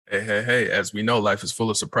Hey, as we know, life is full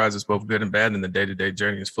of surprises, both good and bad, and the day-to-day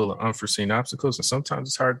journey is full of unforeseen obstacles, and sometimes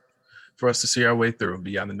it's hard for us to see our way through.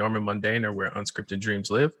 Beyond the normal mundane or where unscripted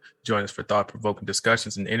dreams live, join us for thought-provoking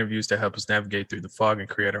discussions and interviews that help us navigate through the fog and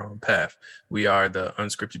create our own path. We are the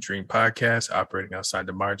Unscripted Dream Podcast, operating outside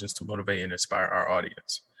the margins to motivate and inspire our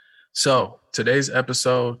audience. So today's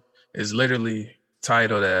episode is literally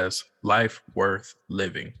titled as Life Worth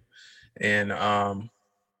Living. And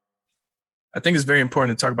I think it's very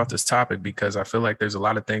important to talk about this topic because I feel like there's a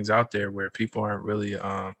lot of things out there where people aren't really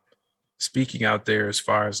speaking out there as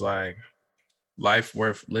far as like life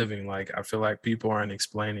worth living. Like I feel like people aren't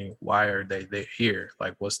explaining why are they here,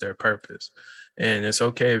 like what's their purpose. And it's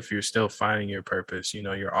okay if you're still finding your purpose. You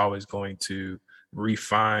know, you're always going to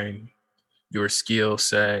refine your skill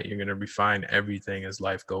set. You're going to refine everything as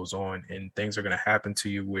life goes on, and things are going to happen to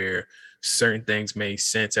you where certain things made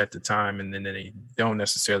sense at the time and then they don't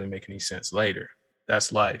necessarily make any sense later.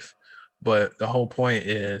 That's life. But the whole point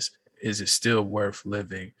is it still worth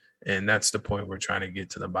living? And that's the point we're trying to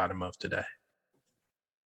get to the bottom of today.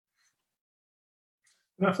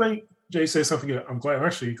 And I think Jay said something good. I'm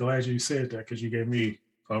actually glad you said that because you gave me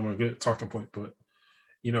a good talking point. But,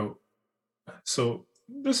 you know, so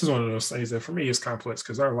this is one of those things that for me is complex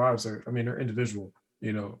because our lives they're individual,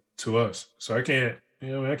 to us. So I can't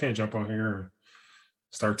jump on here and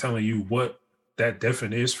start telling you what that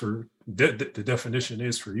the definition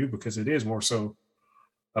is for you, because it is more so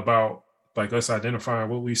about like us identifying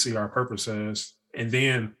what we see our purpose as, and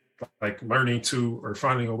then like learning to or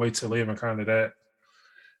finding a way to live in kind of that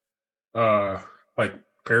like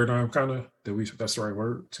paradigm that's the right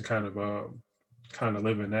word to kind of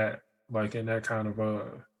live in that, like in that kind of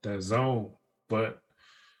that zone. But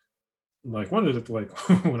like one of the like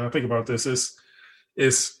when I think about this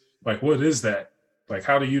is like, what is that? Like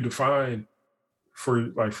how do you define for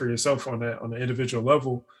yourself on the individual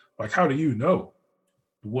level? Like how do you know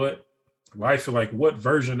what life, like what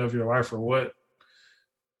version of your life, or what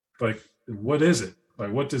is it?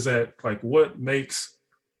 Like what does that, like what makes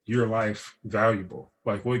your life valuable?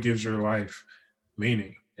 Like what gives your life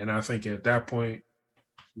meaning? And I think at that point,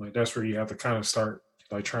 like that's where you have to kind of start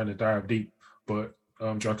like trying to dive deep. But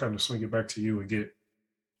John, kind of swing it back to you and get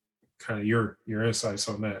kind of your insights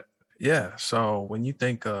on that. Yeah. So when you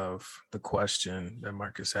think of the question that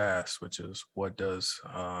Marcus asked, which is what does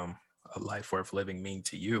a life worth living mean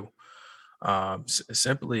to you?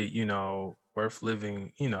 Simply, worth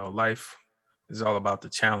living, life is all about the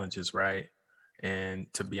challenges, right?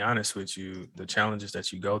 And to be honest with you, the challenges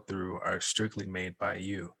that you go through are strictly made by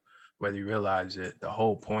you. Whether you realize it, the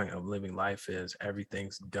whole point of living life is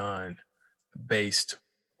everything's done based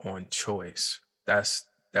on choice. That's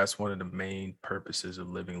one of the main purposes of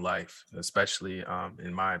living life, especially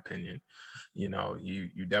in my opinion. You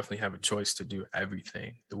definitely have a choice to do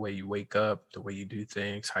everything: the way you wake up, the way you do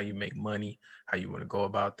things, how you make money, how you want to go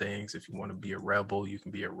about things. If you want to be a rebel, you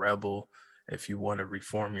can be a rebel. If you want to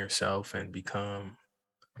reform yourself and become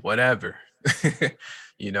whatever,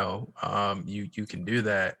 you can do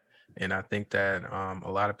that. And I think that a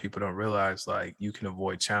lot of people don't realize, like, you can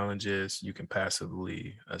avoid challenges, you can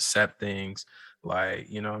passively accept things, like,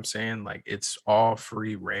 you know what I'm saying? Like, it's all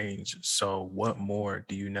free range. So what more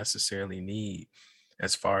do you necessarily need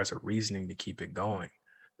as far as a reasoning to keep it going?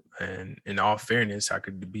 And in all fairness, I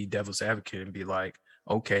could be devil's advocate and be like,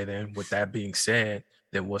 okay, then with that being said,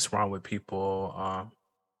 then what's wrong with people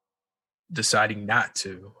deciding not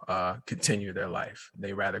to continue their life?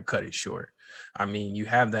 They rather cut it short. I mean, you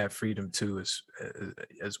have that freedom too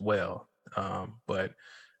as well. But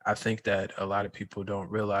I think that a lot of people don't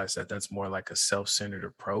realize that that's more like a self-centered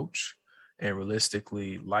approach. And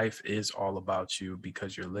realistically, life is all about you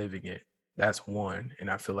because you're living it. That's one.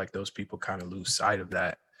 And I feel like those people kind of lose sight of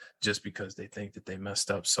that just because they think that they messed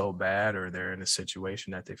up so bad, or they're in a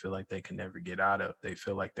situation that they feel like they can never get out of. They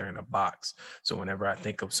feel like they're in a box. So whenever I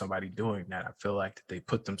think of somebody doing that, I feel like they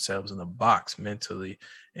put themselves in a box mentally,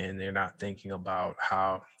 and they're not thinking about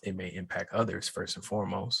how it may impact others first and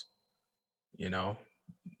foremost. You know,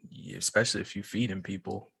 especially if you feeding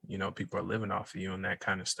people, people are living off of you and that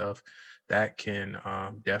kind of stuff. That can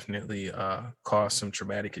definitely cause some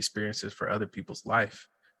traumatic experiences for other people's life.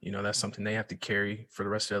 That's something they have to carry for the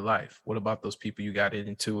rest of their life. What about those people you got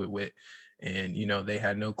into it with, and they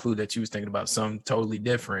had no clue that you was thinking about something totally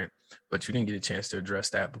different, but you didn't get a chance to address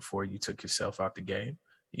that before you took yourself out the game?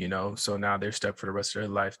 So now they're stuck for the rest of their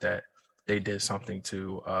life that they did something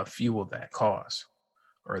to fuel that cause,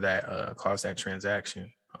 or that cause that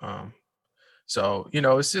transaction. So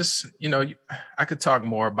it's just, I could talk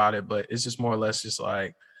more about it, but it's just more or less just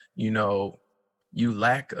like, you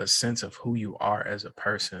lack a sense of who you are as a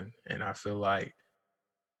person. And I feel like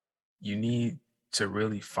you need to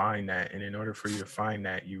really find that. And in order for you to find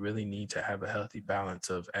that, you really need to have a healthy balance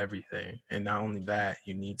of everything. And not only that,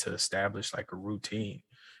 you need to establish like a routine.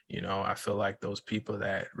 I feel like those people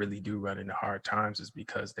that really do run into hard times is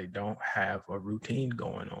because they don't have a routine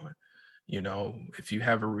going on. If you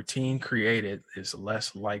have a routine created, it's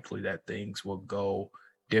less likely that things will go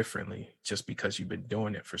differently just because you've been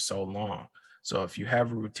doing it for so long. So if you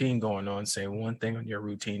have a routine going on, say one thing on your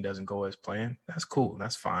routine doesn't go as planned, that's cool.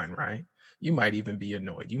 That's fine, right? You might even be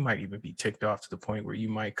annoyed. You might even be ticked off to the point where you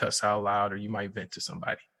might cuss out loud or you might vent to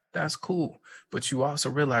somebody. That's cool. But you also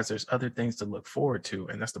realize there's other things to look forward to.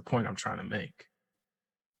 And that's the point I'm trying to make.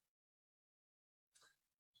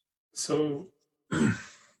 So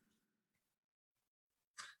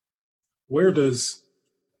where does,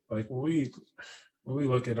 like, when we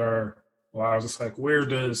look at our lives, it's like,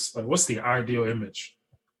 what's the ideal image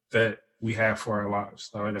that we have for our lives?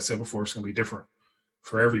 Now, like I said before, it's going to be different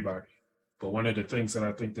for everybody. But one of the things that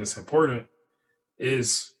I think that's important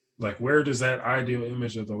is, like, where does that ideal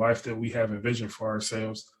image of the life that we have envisioned for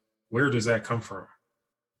ourselves, where does that come from?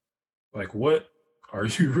 Like, what are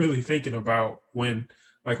you really thinking about when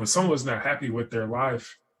someone's not happy with their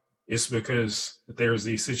life? It's because there's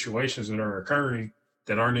these situations that are occurring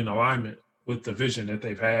that aren't in alignment with the vision that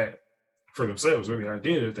they've had for themselves or the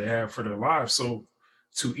idea that they have for their lives. So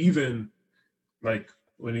to even, like,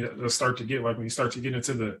 when you start to get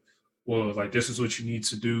into the, well, like, this is what you need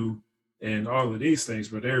to do and all of these things,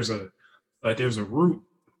 but there's a root,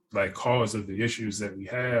 like, cause of the issues that we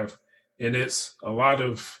have. And it's a lot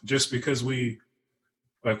of, just because we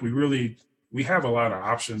have a lot of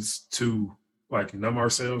options to, like, numb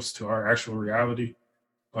ourselves to our actual reality,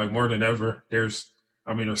 like, more than ever. There's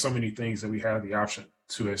so many things that we have the option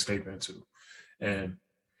to escape into. And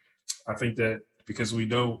I think that because we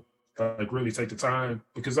don't, like, really take the time,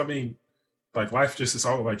 because like, life just is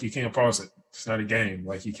all, like, you can't pause it. It's not a game.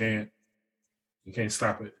 Like, you can't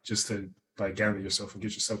stop it just to, like, gather yourself and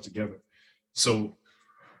get yourself together. So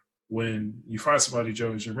when you find somebody,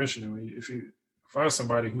 Joe, as you're mentioning, if you find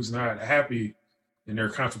somebody who's not happy and they're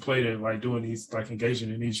contemplating, like, doing these, like,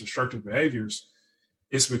 engaging in these destructive behaviors,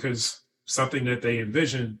 it's because something that they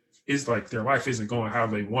envision is, like, their life isn't going how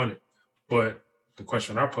they want it. But the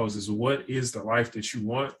question I pose is, what is the life that you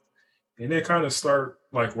want? And then kind of start,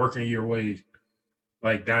 like, working your way,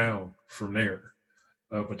 like, down from there.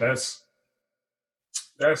 But that's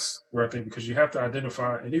where I think, because you have to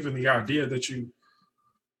identify, and even the idea that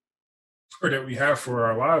we have for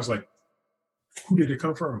our lives, like, who did it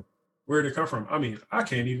come from? Where did it come from? I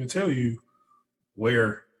can't even tell you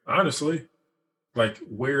where, honestly, like,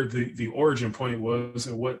 where the origin point was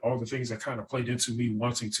and what all the things that kind of played into me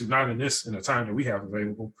wanting to, not in the time that we have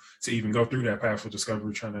available to even go through that path of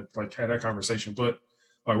discovery, trying to, like, have that conversation. But,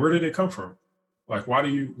 like, where did it come from? Like, why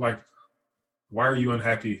are you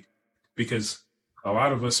unhappy? Because a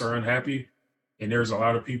lot of us are unhappy, and there's a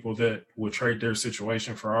lot of people that would trade their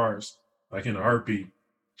situation for ours, like, in a heartbeat.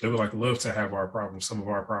 They would, like, love to have our problems, some of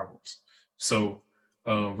our problems. So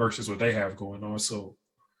versus what they have going on. So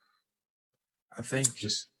I think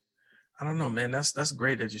I don't know, man. That's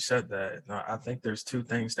great that you said that. I think there's two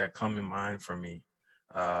things that come in mind for me.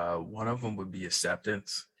 One of them would be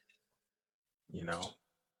acceptance,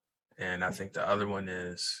 and I think the other one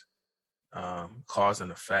is cause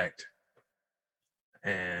and effect.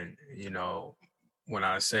 And when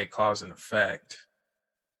I say cause and effect,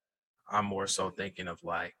 I'm more so thinking of,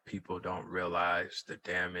 like, people don't realize the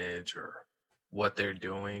damage or what they're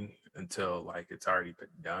doing until, like, it's already been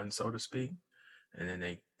done, so to speak. And then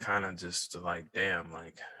they kind of just, like, damn,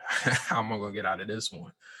 like, how am I gonna get out of this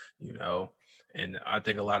one? And I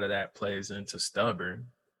think a lot of that plays into stubborn,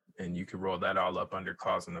 and you can roll that all up under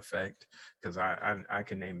cause and effect, because I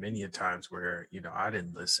can name many a times where I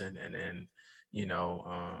didn't listen, and then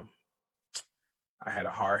I had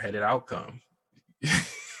a hard-headed outcome.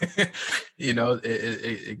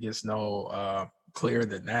 It gets no clearer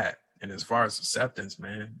than that. And as far as acceptance,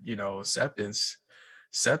 man, acceptance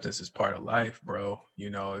is part of life, bro.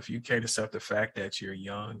 If you can't accept the fact that you're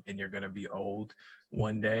young and you're going to be old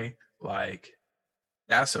one day, like,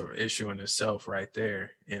 that's an issue in itself right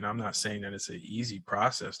there. And I'm not saying that it's an easy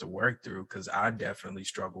process to work through, because I definitely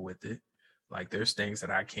struggle with it. Like, there's things that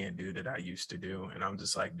I can't do that I used to do. And I'm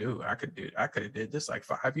just like, dude, I could have did this like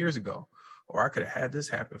 5 years ago, or I could have had this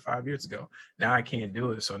happen 5 years ago. Now I can't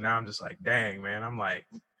do it. So now I'm just like, dang, man, I'm like,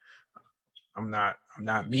 I'm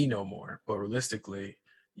not me no more. But realistically,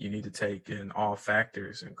 you need to take in all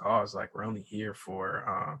factors and cause. Like, we're only here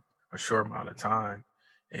for a short amount of time,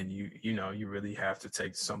 and you really have to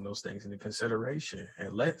take some of those things into consideration.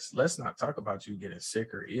 And let's not talk about you getting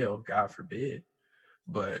sick or ill, God forbid,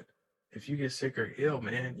 but if you get sick or ill,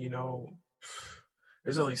 man,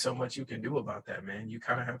 there's only so much you can do about that, man. You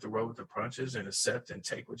kind of have to roll with the punches and accept and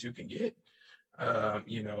take what you can get. Um,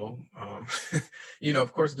 you know, um,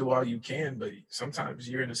 of course, do all you can, but sometimes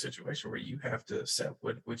you're in a situation where you have to accept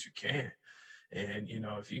what you can. And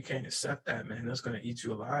if you can't accept that, man, that's going to eat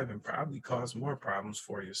you alive and probably cause more problems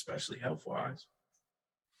for you, especially health wise.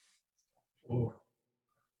 Well,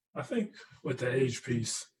 I think with the age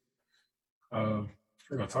piece, we're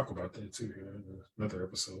gonna talk about that too here in another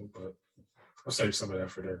episode, but I'll save some of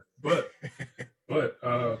that for there. But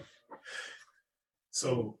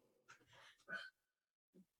so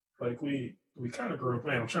like we kind of grew up,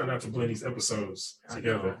 man. I'm trying not to blend these episodes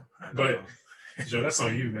together, I know. but Joe, that's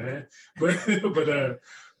on you, man.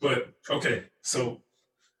 But okay. So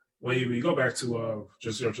when we go back to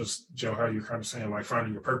just Joe, how you're kind of saying like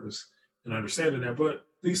finding your purpose and understanding that, but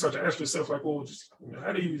then you start to ask yourself like, well, just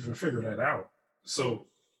how do you even figure that out? So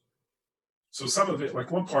some of it,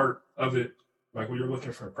 like one part of it, like when you're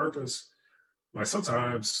looking for a purpose, like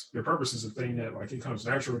sometimes your purpose is a thing that like it comes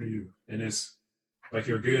natural to you, and it's like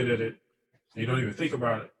you're good at it, and you don't even think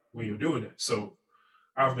about it when you're doing it. So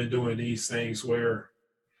I've been doing these things where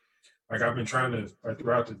like I've been trying to like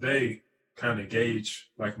throughout the day kind of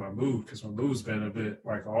gauge like my mood, because my mood's been a bit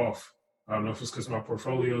like off. I don't know if it's because my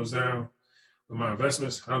portfolio's down with my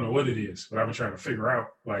investments. I don't know what it is, but I've been trying to figure out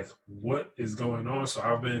like what is going on. So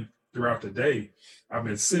I've been throughout the day, I've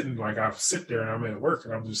been sitting like I sit there and I'm at work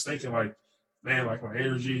and I'm just thinking like, man, like my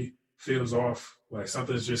energy feels off, like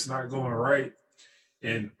something's just not going right.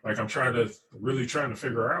 And like I'm really trying to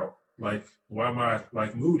figure out like why my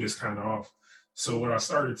like mood is kind of off. So what I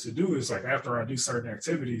started to do is like after I do certain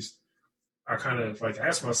activities, I kind of like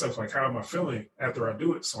ask myself like how am I feeling after I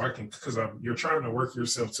do it, so I can, because you're trying to work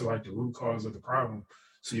yourself to like the root cause of the problem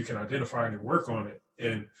so you can identify it and work on it.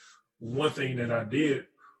 And one thing that I did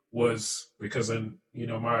was, because in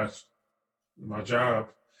my job,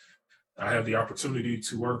 I have the opportunity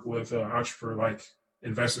to work with entrepreneur like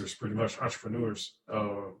investors, pretty much entrepreneurs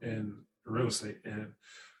in real estate, and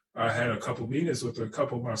I had a couple meetings with a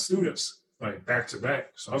couple of my students like back to back.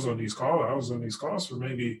 So I was on these calls for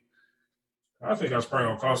maybe, I think I was probably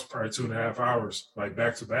on calls for probably 2.5 hours, like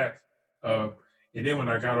back to back. And then when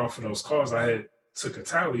I got off of those calls, I had took a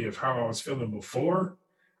tally of how I was feeling before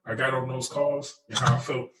I got on those calls and how I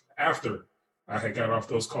felt after I had got off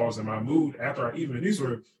those calls, and my mood after these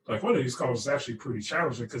were like, one of these calls was actually pretty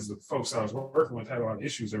challenging because the folks I was working with had a lot of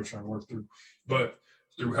issues they were trying to work through. But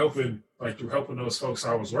through helping those folks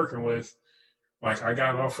I was working with, like I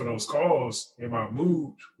got off of those calls and my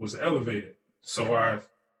mood was elevated. So I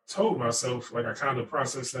told myself, like I kind of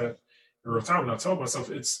processed that in real time, and I told myself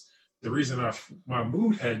it's the reason my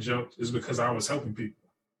mood had jumped is because I was helping people.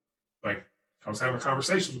 Like I was having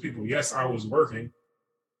conversations with people. Yes, I was working,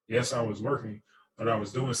 but I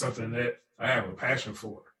was doing something that I have a passion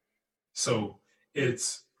for. So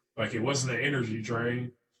it's like it wasn't an energy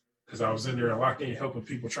drain because I was in there locked in helping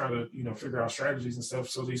people trying to, figure out strategies and stuff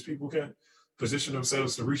so these people can position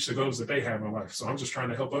themselves to reach the goals that they have in life. So I'm just trying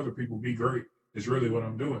to help other people be great is really what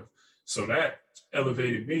I'm doing. So that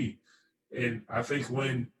elevated me. And I think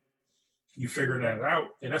when you figure that out,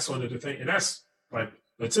 and that's one of the things, and that's like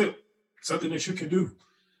a tip, something that you can do.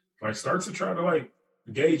 Like start to try to like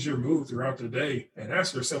gauge your mood throughout the day and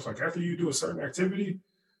ask yourself, like after you do a certain activity,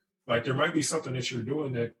 like there might be something that you're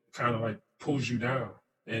doing that kind of like pulls you down.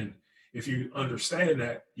 And if you understand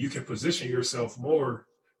that, you can position yourself more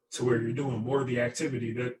to where you're doing more of the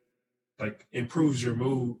activity that like improves your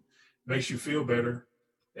mood, makes you feel better.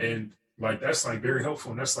 And like that's like very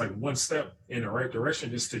helpful. And that's like one step in the right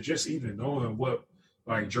direction, is to just even knowing what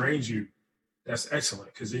like drains you. That's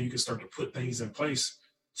excellent, because then you can start to put things in place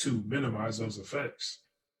to minimize those effects.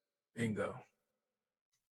 Bingo.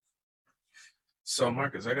 So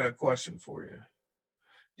Marcus, I got a question for you.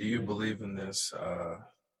 Do you believe in this?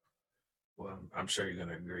 Well, I'm sure you're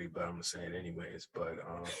gonna agree, but I'm gonna say it anyways. But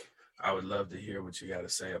I would love to hear what you got to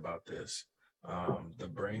say about this. The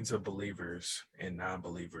brains of believers and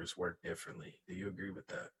non-believers work differently. Do you agree with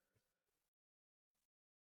that?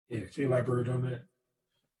 Yeah, can you elaborate on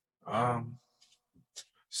that?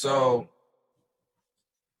 So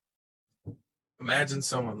imagine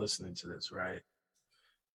someone listening to this, right?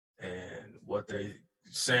 And what they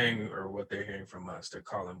saying or what they're hearing from us, they're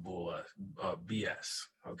calling bull BS.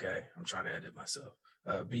 Okay, I'm trying to edit myself.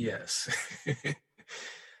 BS.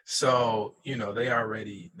 So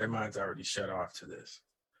their mind's already shut off to this.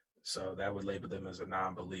 So that would label them as a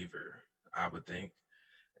non-believer, I would think.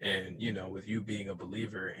 And with you being a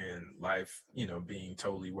believer in life, being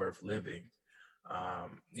totally worth living, I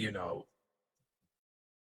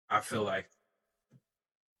feel like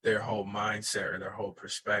their whole mindset or their whole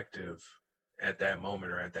perspective at that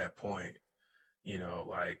moment or at that point, you know,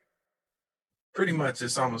 like pretty much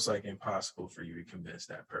it's almost like impossible for you to convince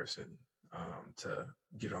that person to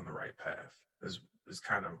get on the right path is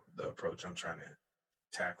kind of the approach I'm trying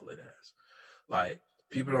to tackle it as. Like,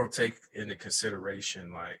 people don't take into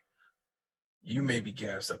consideration, like, you may be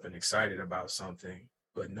gassed up and excited about something,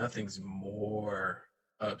 but nothing's more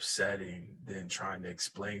upsetting than trying to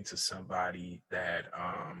explain to somebody that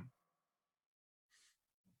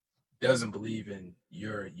doesn't believe in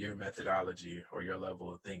your methodology or your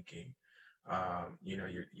level of thinking. You know,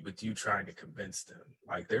 with you trying to convince them.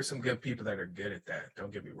 Like, there's some good people that are good at that,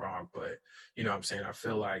 don't get me wrong, but you know what I'm saying, I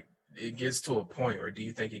feel like it gets to a point, or do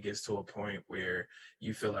you think it gets to a point where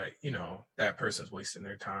you feel like, you know, that person's wasting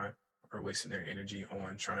their time or wasting their energy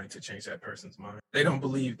on trying to change that person's mind? They don't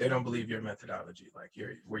believe your methodology, like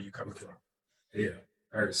where you coming from. Yeah.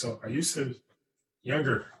 All right. So I used to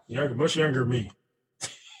much younger me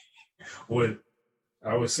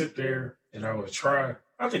I would sit there and I would try.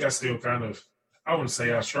 I think I still kind of, I wouldn't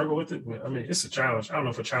say I struggle with it, but I mean, it's a challenge. I don't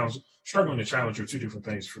know if a challenge, struggling and challenge are two different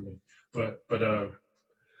things for me. But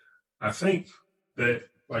I think that,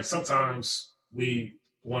 like, sometimes we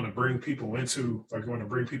want to bring people into, like, we want to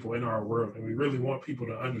bring people into our world, and we really want people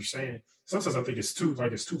to understand. Sometimes I think it's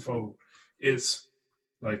twofold. It's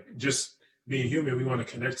like just being human. We want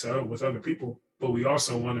to connect with other people, but we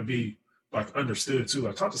also want to be like understood too.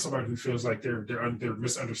 I talked to somebody who feels like they're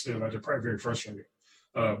misunderstood, like they're probably very frustrated.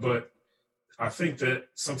 But I think that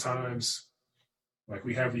sometimes, like,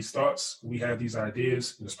 we have these thoughts, we have these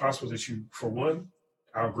ideas, and it's possible that you, for one,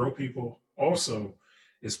 outgrow people. Also,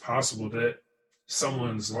 it's possible that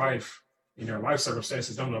someone's life, in their life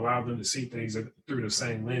circumstances, don't allow them to see things through the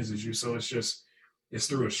same lens as you. So it's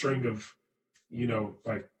through a string of, you know,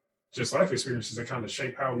 like, just life experiences that kind of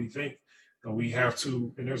shape how we think. And we have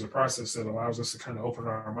to, and there's a process that allows us to kind of open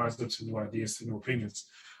our minds up to new ideas, to new opinions.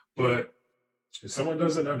 But if someone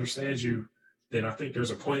doesn't understand you, then I think there's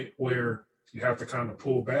a point where you have to kind of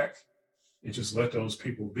pull back and just let those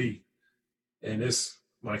people be. And it's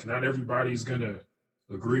like, not everybody's going to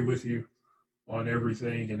agree with you on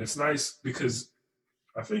everything. And it's nice because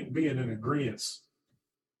I think being in agreement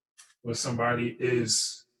with somebody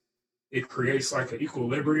it creates like an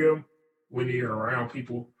equilibrium when you're around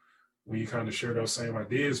people, when you kind of share those same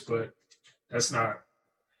ideas, but it's not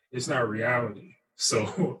reality.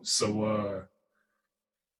 So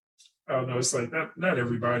I don't know. It's like not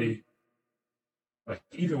everybody, like,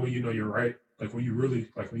 even when you know you're right, like when you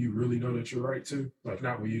really know that you're right too, like,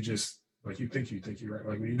 not when you just, like, you think you're right,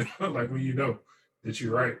 like when you know, like when you know that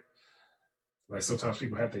you're right. Like, sometimes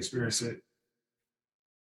people have to experience it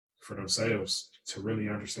for themselves to really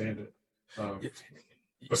understand it.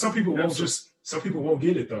 But some people won't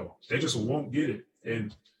get it though. They just won't get it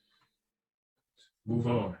and move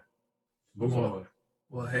on.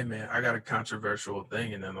 Well, hey man, I got a controversial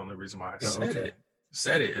thing, and then the only reason why I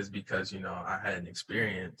said it is because, you know, I had an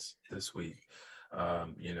experience this week.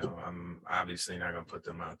 You know, I'm obviously not gonna put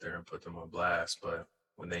them out there and put them on blast, but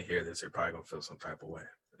when they hear this, they're probably gonna feel some type of way.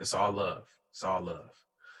 It's all love.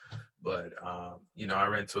 But you know, I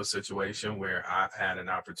ran into a situation where I've had an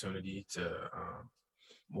opportunity to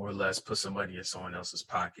more or less put some money in someone else's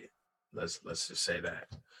pocket. Let's just say that.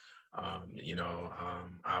 You know,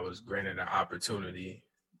 I was granted an opportunity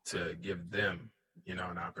to give them, you know,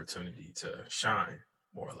 an opportunity to shine,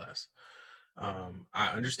 more or less. I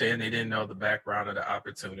understand they didn't know the background of the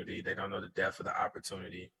opportunity. They don't know the depth of the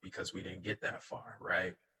opportunity because we didn't get that far,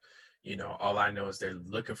 right? You know, all I know is they're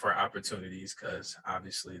looking for opportunities because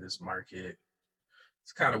obviously this market,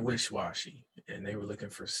 it's kind of wish-washy, and they were looking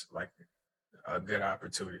for like a good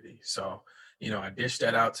opportunity. So, you know, I dished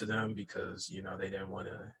that out to them because, you know, they didn't want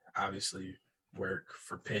to obviously work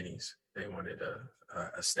for pennies. They wanted a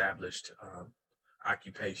established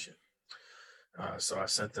occupation. So I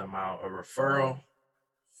sent them out a referral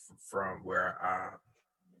from where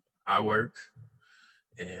I work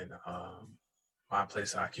and my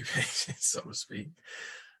place of occupation, so to speak.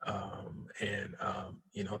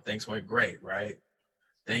 You know, things went great, right?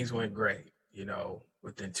 Things went great, you know,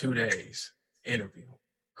 within 2 days, interview.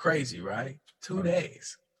 Crazy, right? 2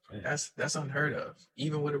 days. That's unheard of,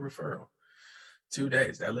 even with a referral. 2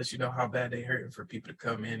 days. That lets you know how bad they hurting for people to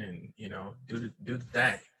come in and, you know, do the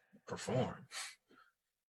thing, perform.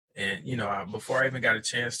 And, you know, before I even got a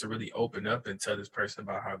chance to really open up and tell this person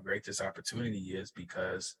about how great this opportunity is,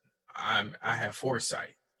 because I have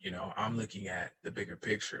foresight, you know, I'm looking at the bigger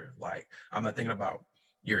picture. Like, I'm not thinking about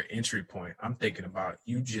your entry point. I'm thinking about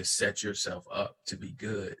you just set yourself up to be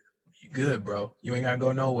good. You good, bro. You ain't gotta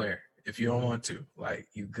go nowhere. If you don't want to, like,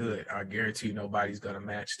 you good. I guarantee you nobody's gonna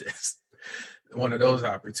match this. One of those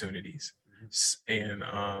opportunities. And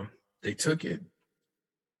they took it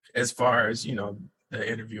as far as, you know, the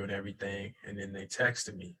interview and everything. And then they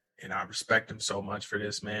texted me. And I respect them so much for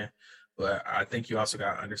this, man. But I think you also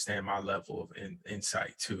got to understand my level of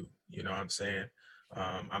insight too. You know what I'm saying?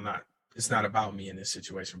 It's not about me in this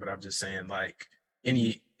situation, but I'm just saying, like,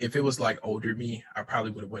 if it was like older me, I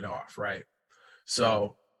probably would have went off, right?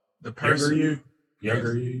 So the person,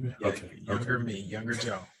 younger you, okay, younger me, younger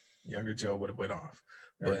Joe would have went off.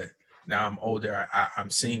 But now I'm older.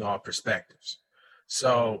 I'm seeing all perspectives.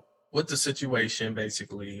 So with the situation,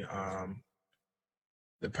 basically,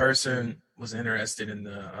 the person was interested in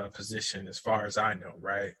the position, as far as I know,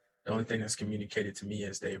 right? The only thing that's communicated to me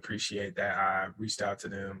is they appreciate that I reached out to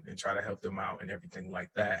them and try to help them out and everything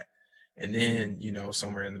like that. And then, you know,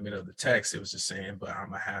 somewhere in the middle of the text, it was just saying, but I'm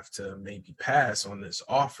going to have to maybe pass on this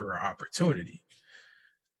offer or opportunity.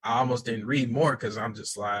 I almost didn't read more because I'm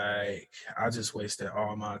just like, I just wasted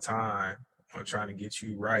all my time on trying to get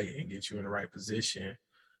you right and get you in the right position.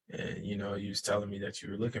 And, you know, you was telling me that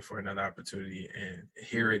you were looking for another opportunity, and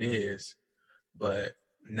here it is. But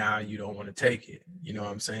now you don't want to take it. You know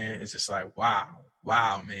what I'm saying? It's just like, wow,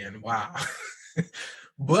 man, wow.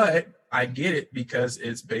 But I get it because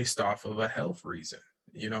it's based off of a health reason.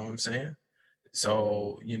 You know what I'm saying?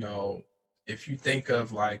 So, you know, if you think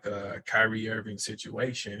of like a Kyrie Irving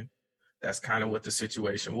situation, that's kind of what the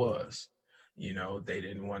situation was. You know, they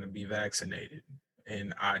didn't want to be vaccinated.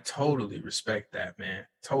 And I totally respect that, man.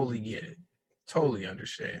 Totally get it. Totally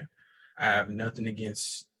understand. I have nothing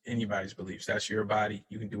against anybody's beliefs. That's your body.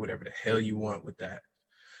 You can do whatever the hell you want with that.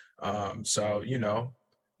 So, you know,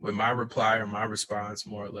 with my reply or my response,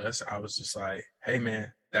 more or less, I was just like, hey,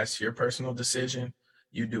 man, that's your personal decision.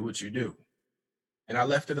 You do what you do. And I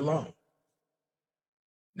left it alone.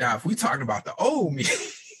 Now, if we talking about the old me,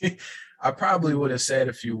 I probably would have said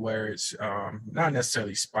a few words, not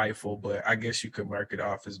necessarily spiteful, but I guess you could mark it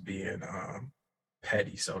off as being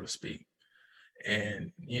petty, so to speak.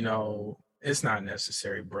 And, you know, it's not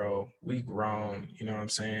necessary, bro. We grown, you know what I'm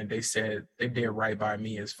saying? They said they did right by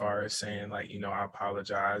me as far as saying, like, you know, I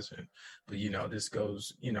apologize. But, you know, this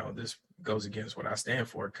goes against what I stand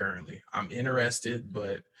for currently. I'm interested,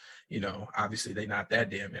 but, you know, obviously they're not that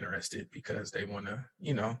damn interested because they want to,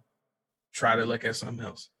 you know, try to look at something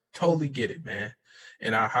else. Totally get it, man.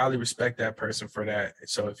 And I highly respect that person for that.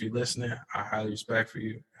 So if you're listening, I highly respect for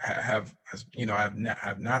you. I've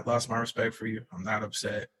not lost my respect for you. I'm not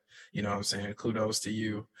upset. You know what I'm saying? Kudos to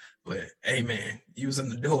you. But hey, man, you was in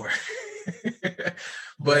the door.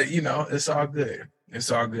 But, you know, it's all good.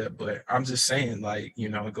 It's all good. But I'm just saying, like, you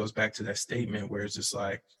know, it goes back to that statement where it's just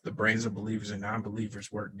like the brains of believers and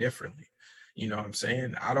non-believers work differently. You know what I'm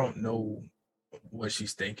saying? I don't know what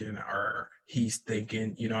she's thinking or he's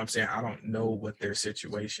thinking, you know what I'm saying? I don't know what their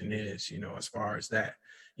situation is, you know, as far as that.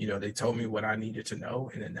 You know, they told me what I needed to know,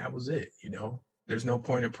 and then that was it. You know, there's no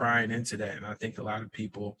point in prying into that. And I think a lot of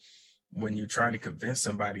people, when you're trying to convince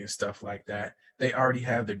somebody and stuff like that, they already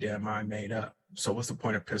have their damn mind made up. So what's the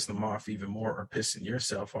point of pissing them off even more or pissing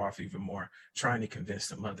yourself off even more, trying to convince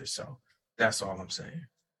them others? So that's all I'm saying.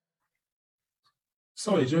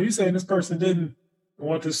 So, Joe, you saying this person didn't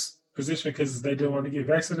want this position because they didn't want to get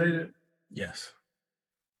vaccinated? Yes.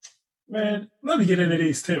 Man, let me get into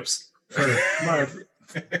these tips for my.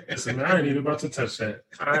 Listen, man, I ain't even about to touch that.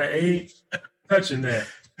 I ain't touching that.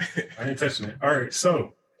 I ain't touching it. All right,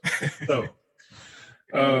 so the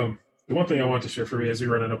one thing I want to share for me as we're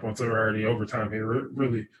running up on already overtime here,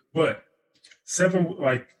 really, but 7,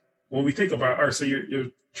 like when we think about, all right, so you're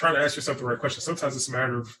trying to ask yourself the right question. Sometimes it's a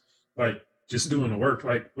matter of like just doing the work.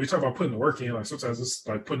 Like we talk about putting the work in, like sometimes it's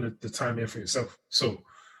like putting the time in for yourself. So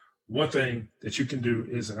one thing that you can do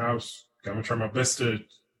is, and I'm gonna try my best to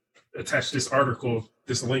attach this article,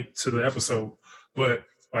 this link to the episode, but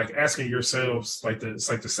like asking yourselves, like it's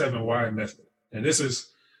like the 7 why method. And this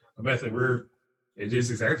is a method where it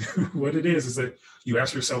is exactly what it is that you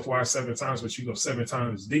ask yourself why 7 times, but you go 7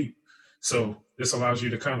 times deep. So this allows you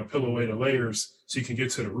to kind of peel away the layers so you can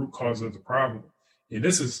get to the root cause of the problem. And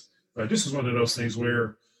this is one of those things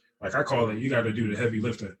where, like I call it, you got to do the heavy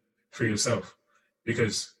lifting for yourself,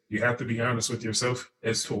 because you have to be honest with yourself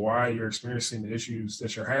as to why you're experiencing the issues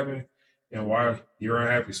that you're having and why you're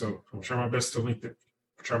unhappy. So I'm trying my best to link that.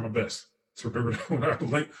 I'm trying my best to remember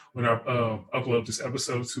when I upload this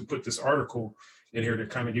episode to put this article in here that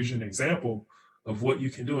kind of gives you an example of what you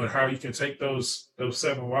can do and how you can take those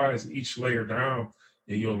 7 whys each layer down,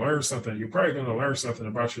 and you'll learn something. You're probably going to learn something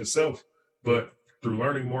about yourself, but through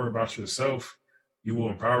learning more about yourself, you will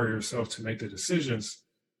empower yourself to make the decisions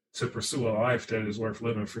to pursue a life that is worth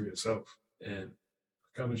living for yourself. And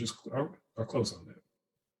kind of just, I'll close on that.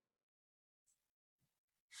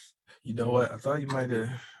 You know what? I thought you might have.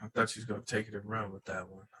 I thought you was gonna take it and run with that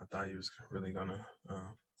one. I thought you was really gonna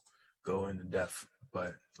go into depth,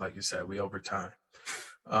 but like you said, we over time.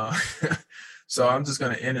 Uh, so I'm just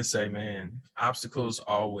gonna end and say, man, obstacles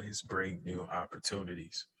always bring new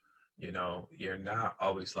opportunities. You know, you're not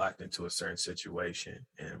always locked into a certain situation,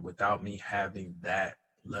 and without me having that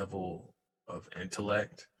level of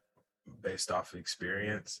intellect based off of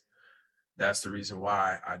experience, that's the reason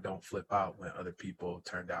why I don't flip out when other people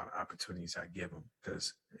turn down opportunities I give them,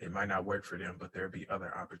 because it might not work for them, but there'll be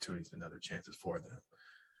other opportunities and other chances for them.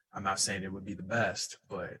 I'm not saying it would be the best,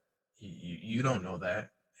 but you don't know that.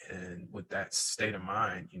 And with that state of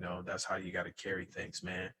mind, you know, that's how you got to carry things,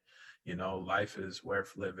 man. You know, life is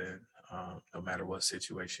worth living, no matter what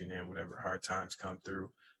situation you're in, whatever hard times come through.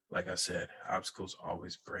 Like I said, obstacles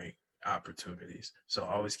always bring opportunities. So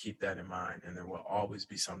always keep that in mind, and there will always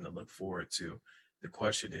be something to look forward to. The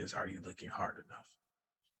question is, are you looking hard enough?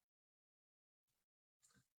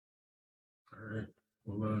 All right.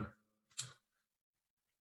 Well,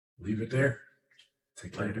 leave it there.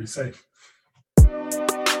 Take care. Be safe.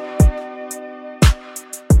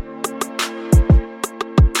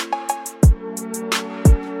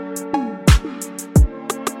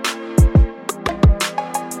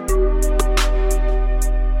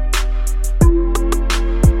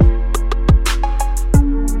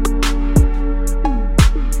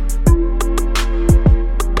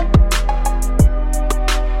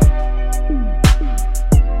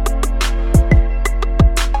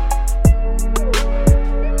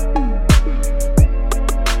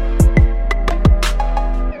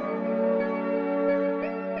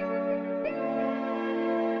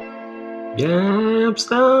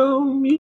 Gapstone